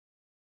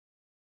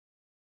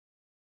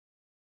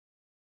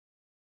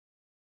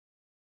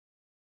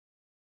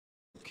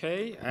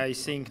Okay, I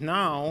think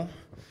now,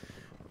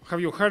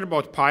 have you heard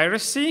about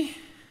piracy?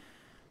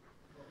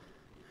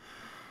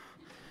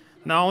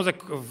 Now the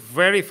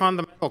very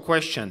fundamental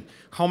question.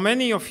 How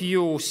many of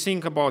you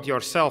think about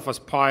yourself as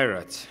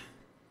pirates?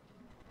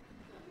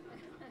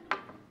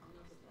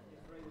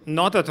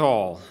 Not at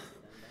all.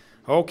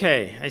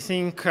 Okay, I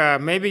think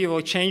maybe you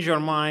will change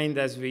your mind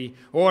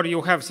or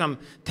you have some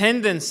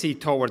tendency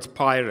towards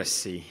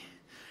piracy.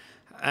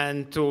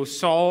 And to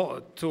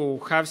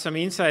have some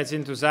insights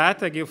into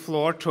that, I give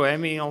floor to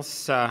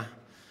Emīls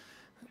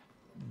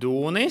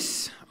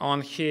Dūnis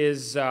on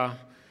his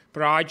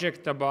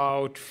project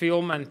about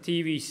film and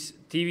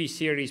TV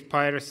series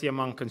piracy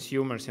among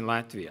consumers in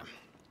Latvia.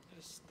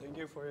 Yes, thank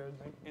you for your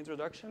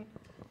introduction.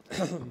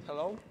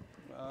 Hello,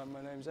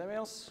 my name is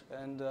Emīls,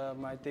 and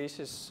my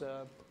thesis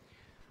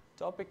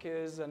topic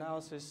is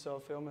analysis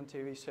of film and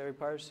TV series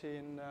piracy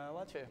in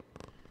Latvia.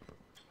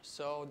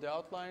 So the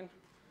outline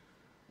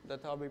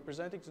that I'll be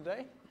presenting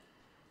today,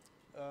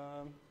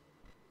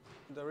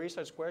 the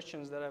research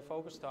questions that I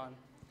focused on,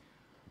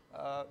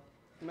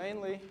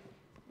 mainly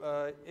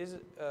why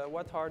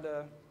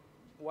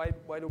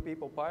do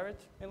people pirate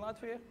in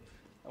Latvia,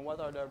 and what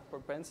are their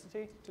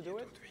propensity to do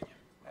it,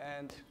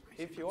 and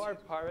if you are a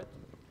pirate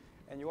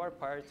and you are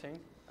pirating,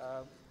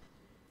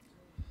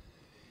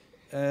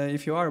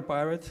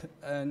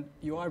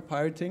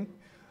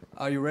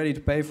 are you ready to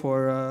pay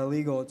for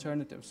legal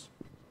alternatives?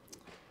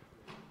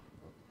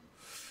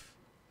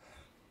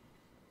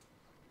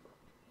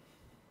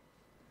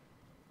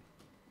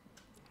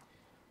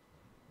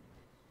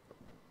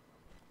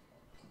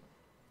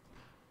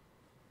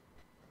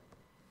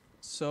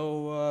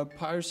 So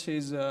piracy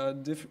is a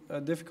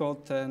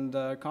difficult and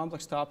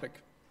complex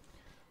topic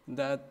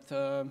that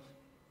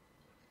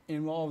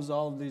involves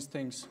all of these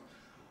things.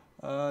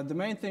 The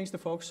main things to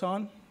focus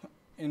on,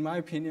 in my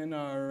opinion,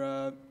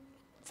 are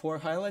four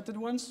highlighted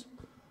ones.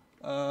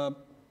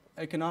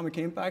 Economic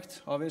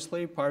impact,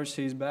 obviously,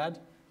 piracy is bad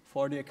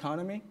for the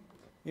economy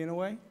in a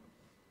way.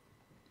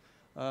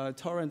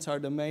 Torrents are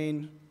the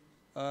main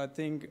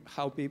thing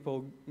how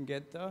people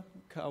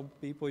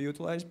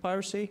utilize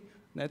piracy.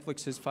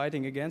 Netflix is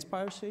fighting against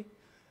piracy,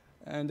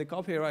 and the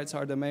copyrights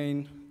are the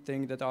main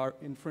thing that are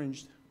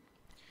infringed.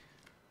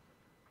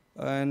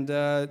 And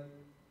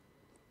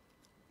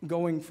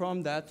going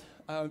from that,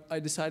 I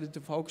decided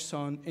to focus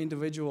on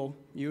individual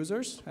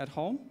users at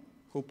home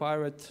who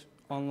pirate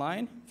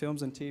online,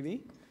 films and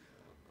TV,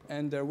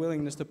 and their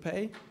willingness to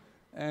pay,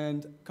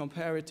 and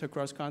compare it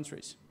across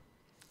countries.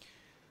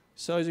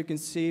 So as you can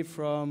see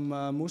from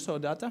Muso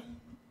Data,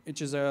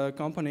 which is a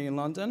company in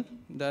London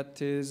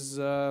that is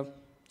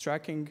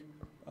tracking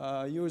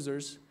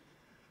users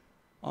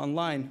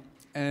online.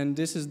 And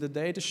this is the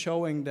data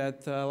showing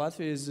that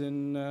Latvia is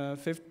in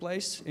 5th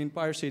place in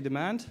piracy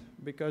demand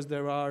because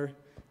there are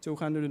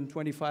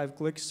 225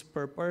 clicks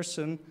per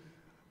person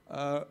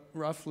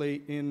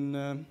roughly in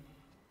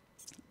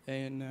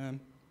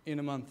a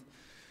month.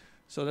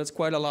 So that's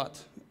quite a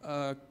lot.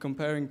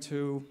 Comparing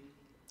to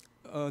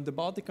the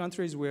Baltic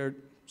countries, we're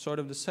sort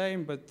of the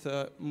same, but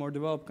more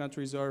developed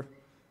countries are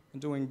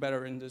doing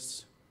better in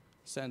this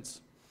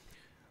sense.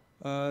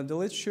 The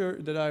literature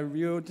that I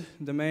reviewed,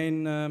 the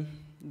main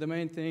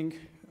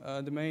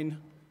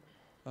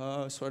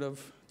sort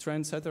of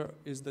trendsetter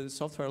is the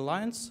Software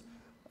Alliance.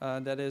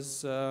 That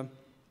is,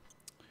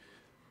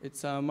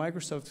 it's a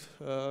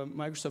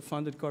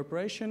Microsoft-funded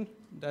corporation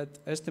that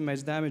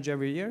estimates damage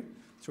every year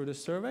through the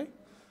survey.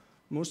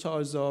 Muso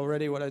is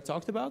already what I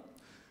talked about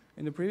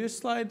in the previous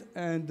slide,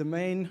 and the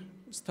main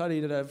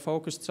study that I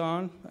focused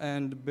on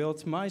and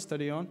built my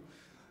study on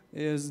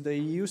is the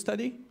EU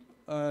study.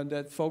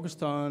 That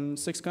focused on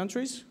 6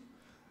 countries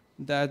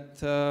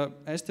that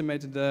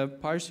estimated the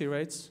piracy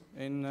rates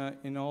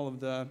in all of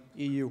the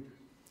EU.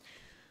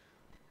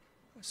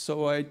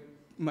 So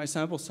my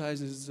sample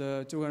size is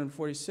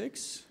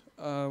 246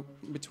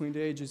 between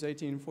the ages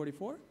 18 and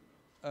 44.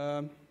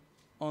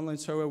 Online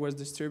survey was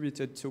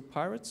distributed to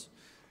pirates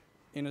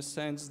in a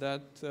sense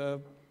that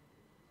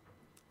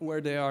where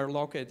they are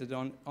located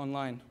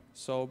online.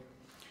 So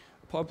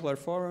popular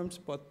forums,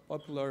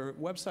 popular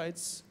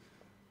websites,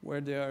 where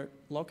they are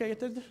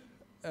located,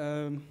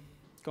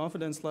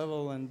 confidence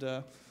level and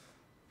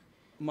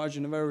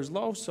margin of error is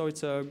low, so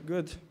it's a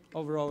good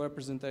overall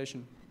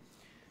representation.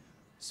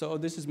 So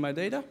this is my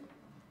data.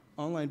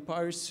 Online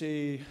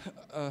piracy,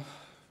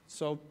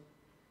 so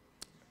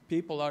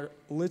people are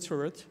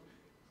literate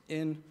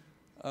in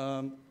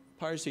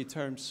piracy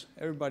terms.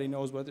 Everybody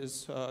knows what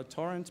is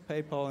torrent,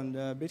 PayPal, and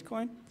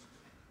Bitcoin.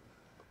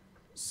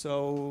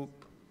 So,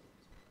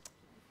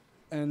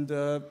 and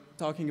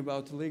talking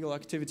about legal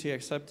activity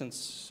acceptance.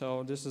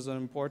 So this is an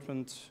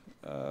important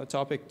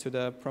topic to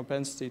the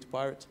propensity to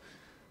pirate.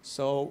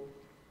 So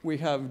we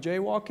have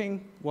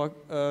jaywalking,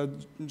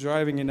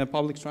 driving in a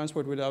public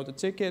transport without a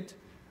ticket,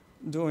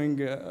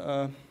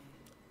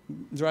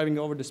 driving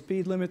over the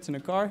speed limits in a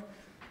car,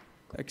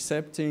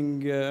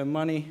 accepting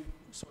money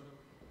sort of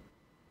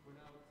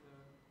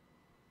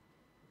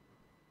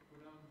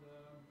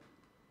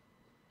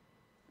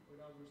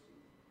without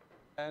receipt,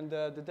 And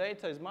the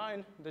data is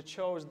mine that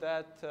shows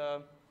that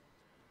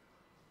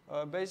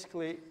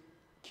basically,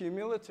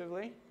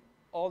 cumulatively,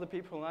 all the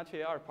people in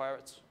Latvia are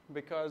pirates,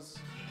 because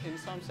in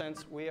some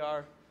sense we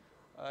are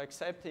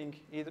accepting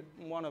either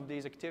one of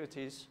these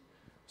activities.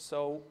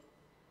 So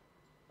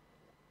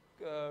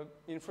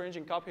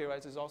infringing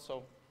copyrights is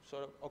also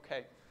sort of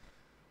okay.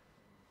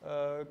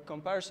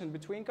 Comparison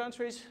between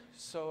countries.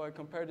 So I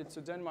compared it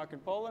to Denmark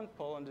and Poland.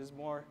 Poland is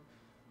more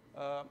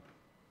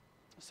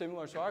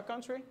similar to our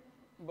country,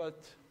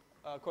 but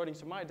according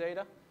to my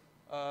data,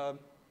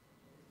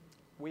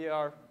 we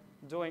are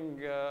doing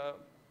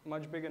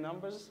much bigger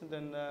numbers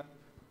than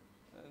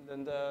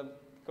the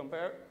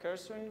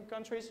comparison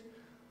countries.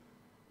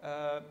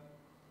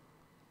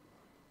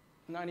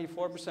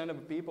 94% of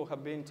the people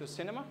have been to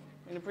cinema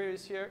in the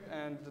previous year,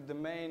 and the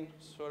main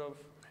sort of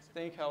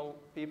thing how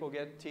people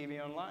get TV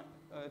online,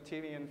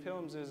 TV and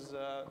films is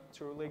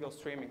through legal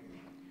streaming.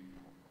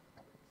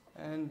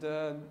 And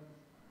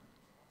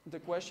the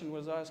question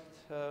was asked.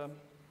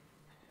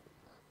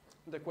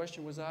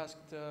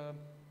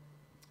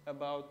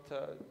 About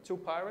two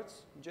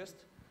pirates,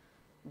 just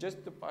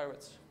the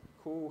pirates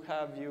who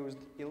have used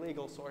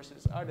illegal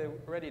sources. Are they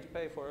ready to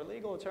pay for a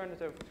legal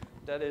alternative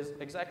that is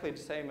exactly the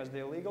same as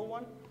the illegal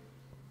one?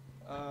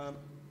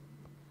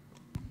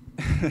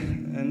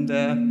 And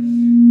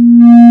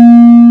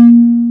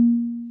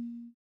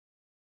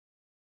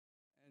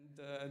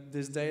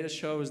this data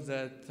shows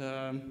that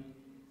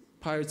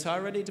pirates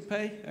are ready to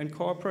pay and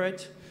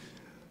cooperate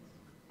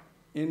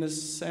in a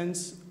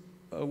sense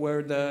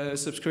where the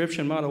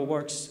subscription model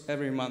works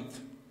every month.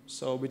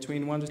 So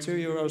between 1 to 2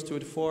 euros, 2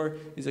 to 4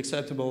 is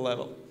acceptable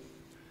level.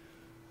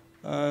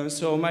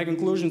 So my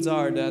conclusions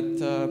are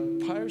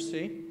that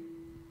piracy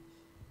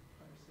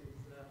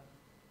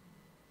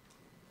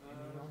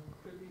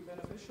could be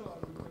beneficial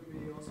and could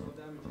be also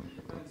damaging.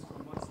 It depends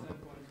from what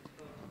standpoint,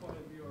 point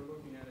of view you're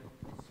looking at it.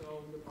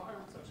 So the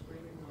pirates are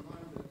screaming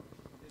online that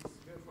it's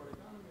good for the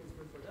economy, it's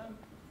good for them,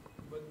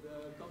 but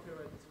the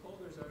copyright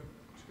holders are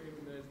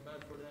screaming that it's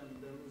bad for them,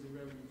 they're losing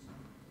revenues.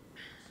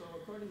 So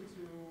according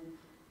to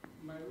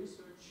my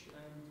research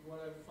and what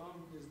I've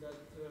found is that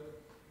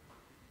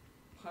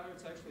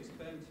pirates actually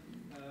spend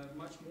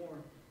much more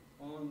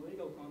on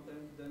legal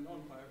content than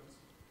non-pirates.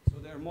 So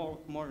they're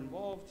more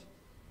involved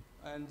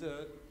and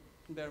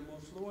they're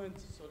more fluent,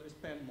 so they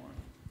spend more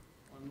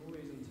on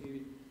movies and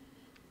TV.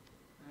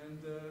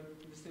 And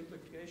the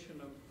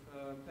simplification of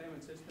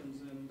payment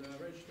systems and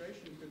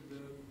registration could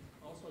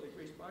also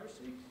decrease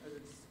piracy, as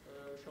it's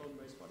shown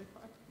by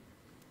Spotify.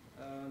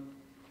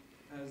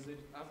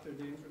 After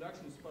the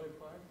introduction of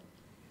Spotify,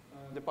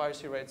 the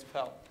piracy rates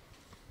fell.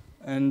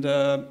 And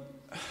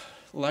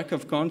lack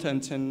of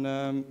content in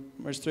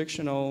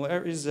restrictional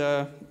areas,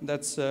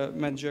 that's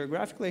meant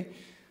geographically,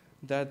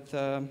 that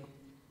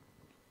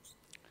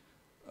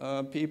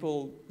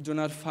people do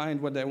not find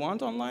what they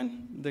want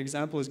online. The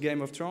example is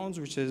Game of Thrones,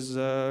 which is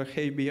a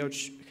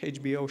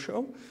HBO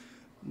show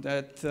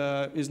that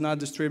is not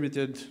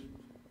distributed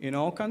in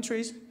all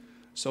countries.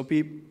 So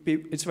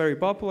it's very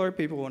popular,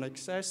 people want to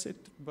access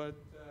it, but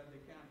they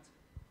can't.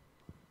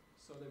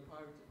 So they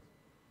pirate it.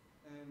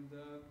 And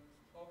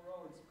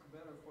overall, it's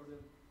better for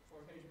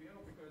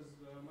HBO because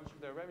much of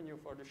their revenue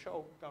for the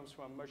show comes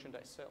from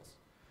merchandise sales.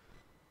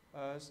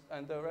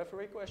 And the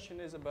referee question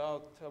is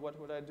about what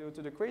would I do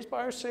to decrease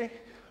piracy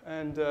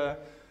and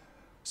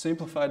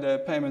simplify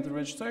the payment and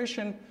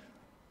registration.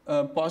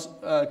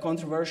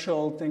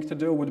 Controversial thing to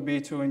do would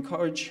be to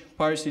encourage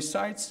piracy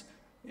sites.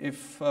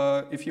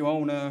 If you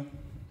own a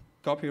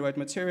copyright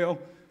material,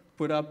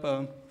 put up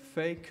a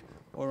fake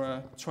or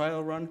a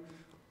trial run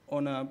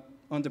on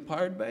the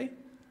Pirate Bay,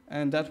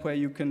 and that way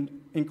you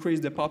can increase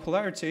the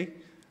popularity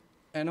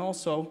and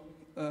also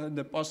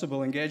the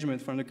possible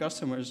engagement from the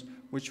customers,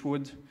 which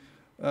would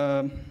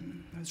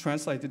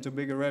translate into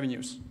bigger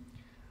revenues.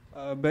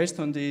 Based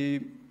on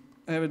the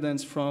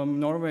evidence from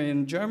Norway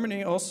and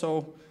Germany,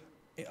 also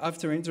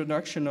after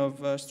introduction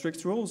of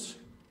strict rules,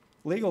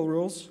 legal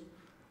rules,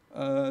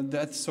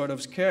 that sort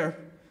of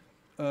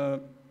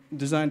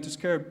designed to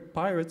scare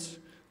pirates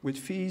with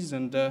fees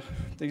and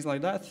things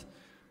like that.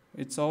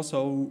 It's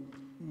also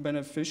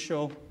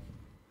beneficial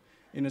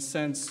in a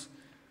sense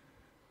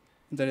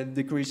that it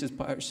decreases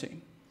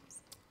piracy.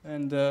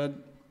 And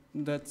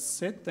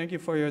that's it. Thank you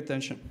for your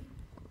attention.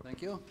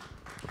 Thank you.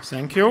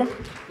 Thank you.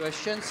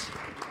 Questions?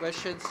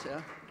 Questions?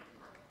 Yeah.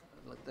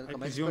 I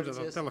presume that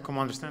Lattelecom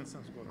understands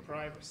something about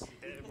privacy.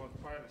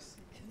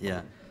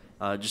 Yeah.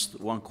 Just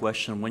one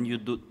question. When you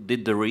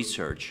did the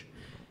research,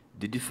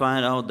 did you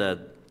find out that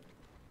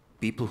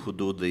people who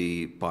do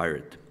the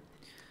pirate,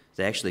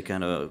 they actually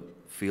kind of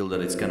feel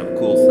that it's kind of a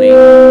cool thing?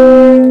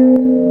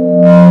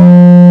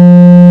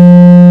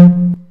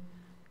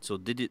 So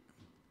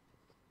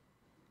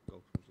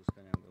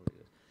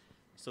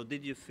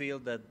did you feel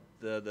that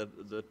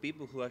the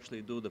people who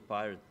actually do the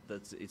pirate,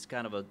 it's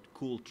kind of a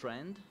cool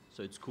trend?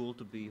 So it's cool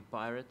to be a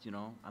pirate, you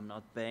know? I'm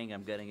not paying,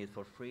 I'm getting it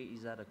for free.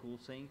 Is that a cool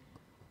thing?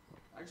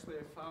 Actually,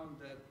 I found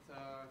that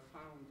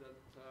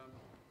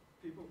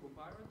people who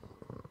pirate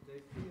they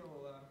feel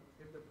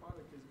if the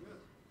product is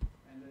good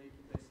and they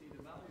see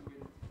the value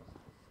in it,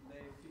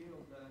 they feel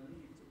the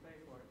need to pay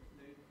for it.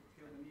 They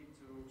feel the need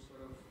to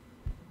sort of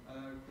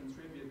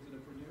contribute to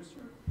the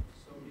producer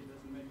so he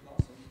doesn't make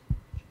losses.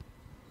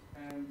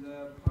 And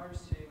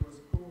piracy was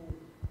cool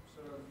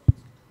sort of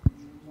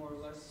more or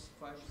less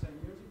 5 to 10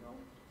 years ago.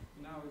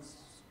 Now it's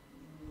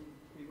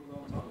people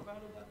don't talk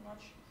about it that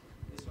much.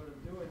 They sort of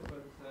do it,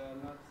 but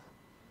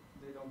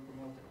they don't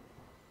promote it.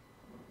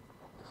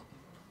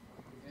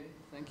 Okay,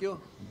 thank you.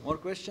 More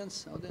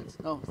questions, audience?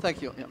 No,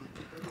 thank you. Yeah.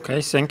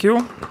 Okay, thank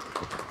you.